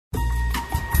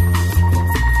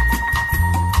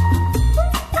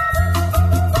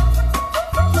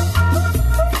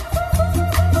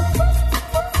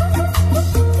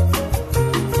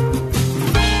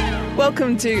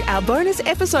welcome to our bonus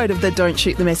episode of the Don't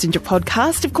Shoot the Messenger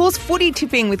podcast. Of course, footy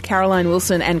tipping with Caroline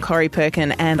Wilson and Corrie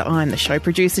Perkin, and I'm the show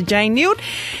producer, Jane Newt.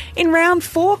 In round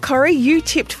 4, Corrie, you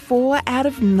tipped 4 out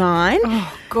of 9.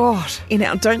 Oh, God. In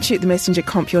our Don't Shoot the Messenger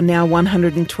comp, you're now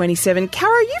 127.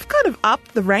 Caro, you've kind of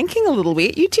upped the ranking a little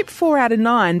bit. You tipped 4 out of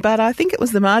 9, but I think it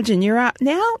was the margin. You're up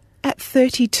now at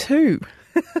 32.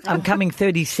 I'm coming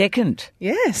 32nd.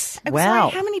 Yes.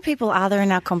 Wow. Sorry, how many people are there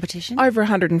in our competition? Over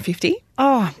 150.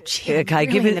 Oh, gee. Okay,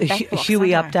 give it a Huey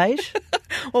update.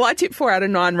 Well, I tipped 4 out of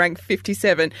 9, ranked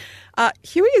 57.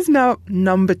 Huey is now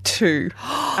number 2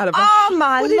 out of... Oh,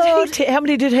 my Lord. How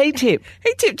many did he tip?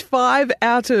 He tipped 5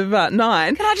 out of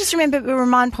 9. Can I just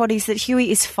remind Potties that Huey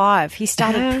is 5. He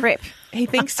started prep. He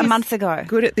thinks a he's month ago.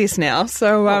 good at this now.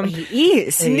 So He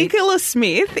is. Nicola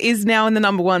Smith is now in the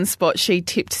number 1 spot. She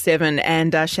tipped 7.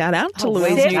 And shout out to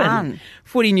Louise well Newton, done.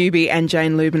 Footy newbie, and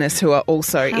Jane Lubinis, who are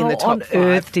also in the top 5. How on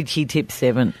earth did she tip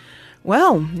 7?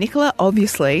 Well, Nicola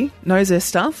obviously knows her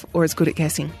stuff, or is good at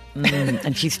guessing.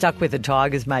 And she's stuck with the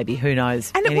Tigers, maybe. Who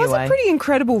knows? And it was a pretty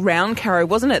incredible round, Caro,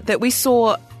 wasn't it? That we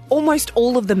saw almost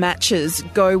all of the matches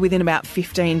go within about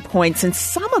 15 points, and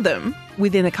some of them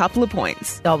within a couple of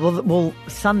points. Oh, well,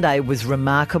 Sunday was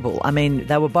remarkable. I mean,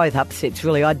 they were both upsets,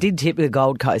 really. I did tip the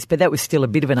Gold Coast, but that was still a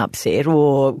bit of an upset,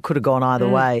 or could have gone either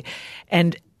way.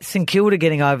 And St Kilda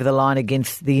getting over the line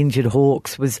against the injured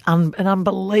Hawks was an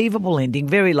unbelievable ending.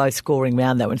 Very low scoring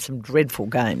round, though, and some dreadful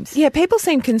games. Yeah, people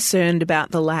seem concerned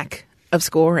about the lack of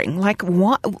scoring. Like,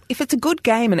 why, if it's a good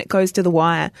game and it goes to the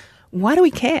wire, why do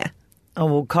we care? Oh,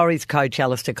 well, Corrie's coach,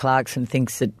 Alistair Clarkson,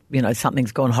 thinks that,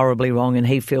 something's gone horribly wrong and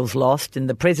he feels lost. And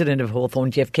the president of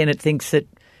Hawthorn, Jeff Kennett, thinks that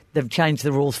they've changed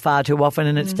the rules far too often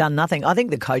and it's done nothing. I think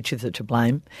the coaches are to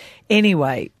blame.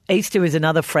 Anyway, Easter is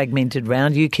another fragmented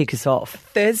round. You kick us off.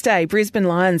 Thursday, Brisbane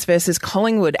Lions versus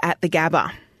Collingwood at the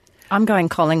Gabba. I'm going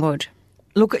Collingwood.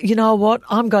 Look, you know what?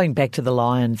 I'm going back to the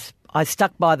Lions. I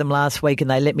stuck by them last week and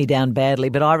they let me down badly,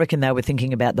 but I reckon they were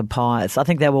thinking about the Pies. I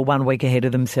think they were 1 week ahead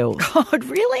of themselves. God,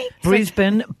 really?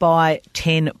 Brisbane by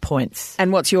 10 points.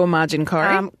 And what's your margin,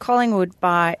 Corrie? Collingwood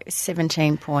by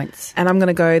 17 points. And I'm going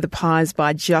to go the Pies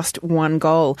by just 1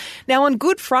 goal. Now, on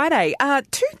Good Friday,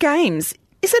 2 games.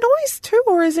 Is it always 2,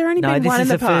 or is there only been one in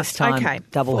the past? No, this is the first time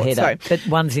double header, but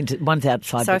one's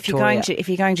outside So Victoria. if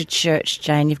you're going to church,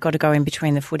 Jane, you've got to go in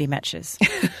between the footy matches.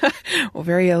 Well,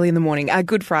 very early in the morning.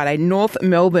 Good Friday, North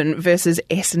Melbourne versus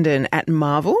Essendon at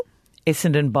Marvel.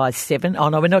 Essendon by 7. Oh,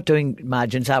 no, we're not doing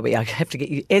margins, are we? I have to get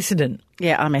you. Essendon.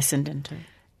 Yeah, I'm Essendon too.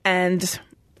 And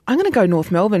I'm going to go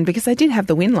North Melbourne because they did have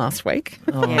the win last week.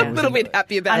 Oh. Yeah. I'm a little bit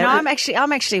happy about it.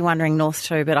 I'm actually wondering North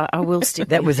too, but I will stick.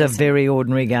 That was a very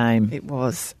ordinary game. It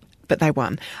was, but they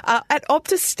won. At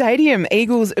Optus Stadium,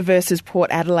 Eagles versus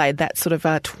Port Adelaide. That sort of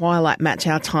a twilight match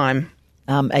our time.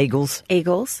 Eagles.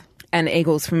 And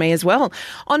Eagles for me as well.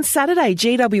 On Saturday,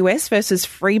 GWS versus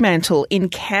Fremantle in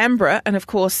Canberra. And of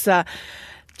course,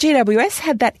 GWS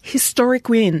had that historic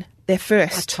win. Their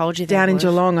first. I told you down in would.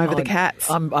 Geelong over the Cats.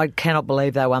 I cannot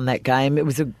believe they won that game. It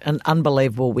was an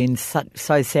unbelievable win. So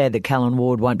sad that Callan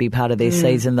Ward won't be part of their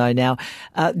season, though, now.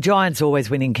 Giants always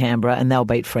win in Canberra, and they'll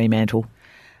beat Fremantle.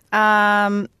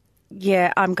 Yeah,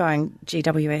 I'm going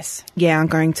GWS. Yeah, I'm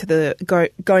going to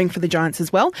going for the Giants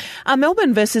as well.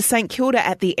 Melbourne versus St Kilda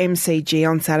at the MCG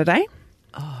on Saturday.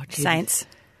 Oh, geez. Saints.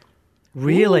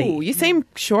 Really? Ooh, you seem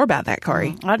sure about that,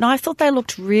 Corrie. I thought they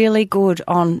looked really good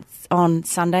on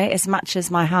Sunday, as much as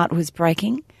my heart was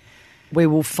breaking. We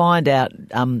will find out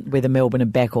whether Melbourne are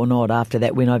back or not after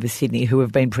that win over Sydney, who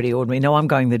have been pretty ordinary. No, I'm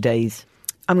going the D's.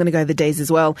 I'm going to go the D's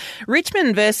as well.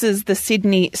 Richmond versus the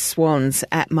Sydney Swans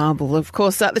at Marble. Of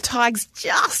course, the Tigers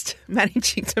just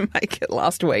managing to make it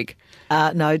last week.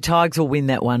 No, Tigers will win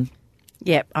that one.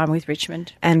 Yep, I'm with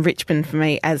Richmond. And Richmond for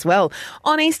me as well.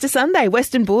 On Easter Sunday,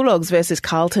 Western Bulldogs versus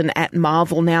Carlton at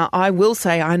Marvel. Now, I will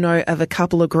say I know of a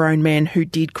couple of grown men who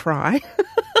did cry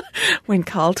when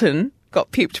Carlton got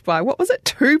pipped by,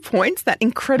 2 points? That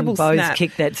incredible Bose snap.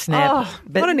 kicked that snap. Oh,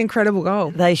 what an incredible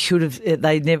goal. They should have,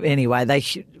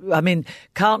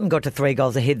 Carlton got to 3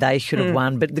 goals ahead. They should have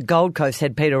won. But the Gold Coast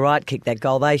had Peter Wright kick that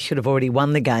goal. They should have already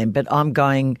won the game. But I'm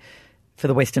going for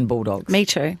the Western Bulldogs. Me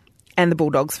too. And the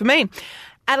Bulldogs for me.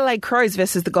 Adelaide Crows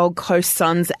versus the Gold Coast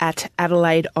Suns at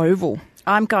Adelaide Oval.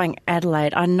 I'm going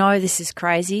Adelaide. I know this is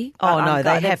crazy. Oh, no,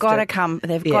 they've got to come.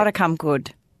 They've got to come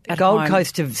good. Gold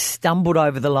Coast have stumbled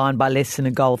over the line by less than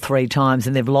a goal 3 times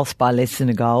and they've lost by less than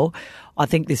a goal. I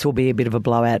think this will be a bit of a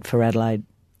blowout for Adelaide.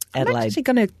 I'm actually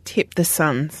going to tip the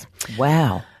Suns.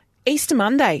 Wow. Easter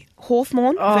Monday,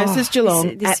 Hawthorn versus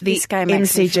Geelong at the game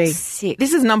makes me feel MCG. sick.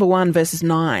 This is number 1 versus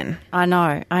 9. I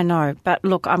know. But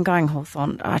look, I'm going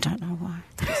Hawthorn. I don't know why.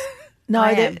 No,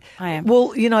 I am.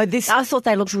 Well, you know, this... I thought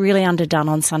they looked really underdone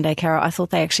on Sunday, Carol. I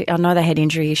thought I know they had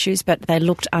injury issues, but they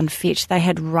looked unfit. They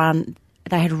had run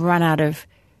out of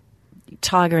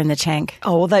tiger in the tank.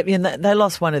 Oh, well, they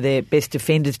lost one of their best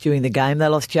defenders during the game. They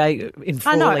lost Jay in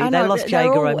Frawley. I know. They lost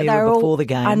Jaeger O'Meara before the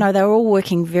game. I know, they were all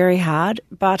working very hard,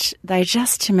 but they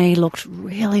just, to me, looked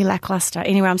really lacklustre.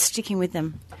 Anyway, I'm sticking with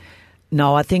them.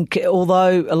 No, I think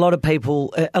although a lot of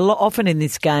people, often in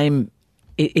this game,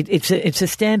 it's a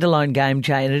standalone game,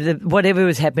 Jane. Whatever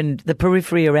has happened, the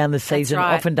periphery around the season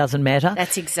often doesn't matter.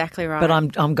 That's exactly right. But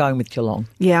I'm going with Geelong.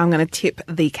 Yeah, I'm going to tip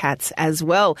the Cats as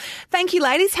well. Thank you,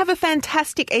 ladies. Have a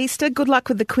fantastic Easter. Good luck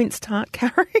with the quince tart,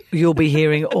 Carrie. You'll be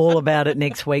hearing all about it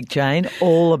next week, Jane.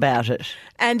 All about it.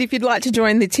 And if you'd like to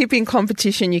join the tipping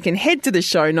competition, you can head to the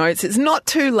show notes. It's not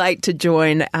too late to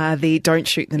join the Don't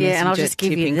Shoot the Messenger. Yeah, and I'll just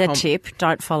give you the tip.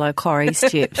 Don't follow Corrie's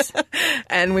tips.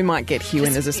 And we might get Hugh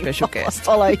in as a special guest.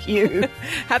 Follow Hugh.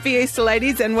 Happy Easter,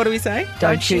 ladies. And what do we say?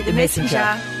 Don't shoot the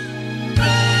messenger.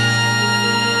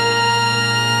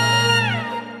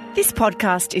 This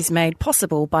podcast is made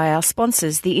possible by our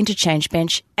sponsors, the Interchange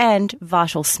Bench and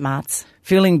Vital Smarts.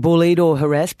 Feeling bullied or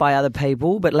harassed by other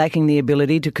people but lacking the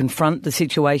ability to confront the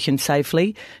situation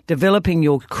safely? Developing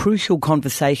your crucial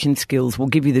conversation skills will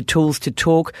give you the tools to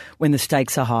talk when the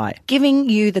stakes are high. Giving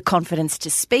you the confidence to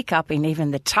speak up in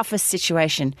even the toughest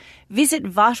situation. Visit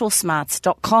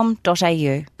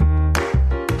vitalsmarts.com.au.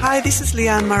 Hi, this is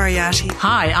Leanne Moriarty.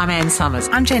 Hi, I'm Anne Summers.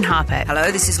 I'm Jen Harper. Hello,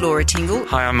 this is Laura Tingle.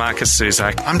 Hi, I'm Marcus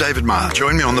Suzak. I'm David Marr.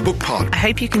 Join me on the Book Pod. I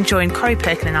hope you can join Corey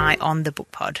Perkin and I on the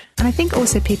Book Pod. And I think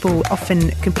also people often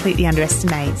completely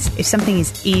underestimate if something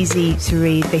is easy to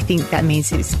read, they think that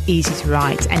means it's easy to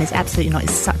write, and it's absolutely not.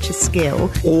 It's such a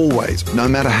skill. Always, no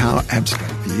matter how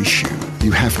abstract the issue,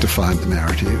 you have to find the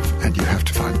narrative and you have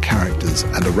to find characters,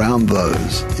 and around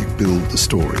those you build the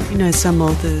story. You know, some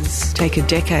authors take a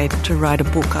decade to write a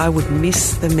book. I would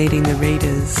miss the meeting the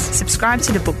readers. Subscribe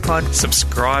to the Book Pod.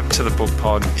 Subscribe to the Book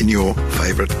Pod In your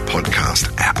favourite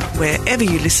podcast app. Wherever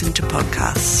you listen to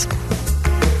podcasts.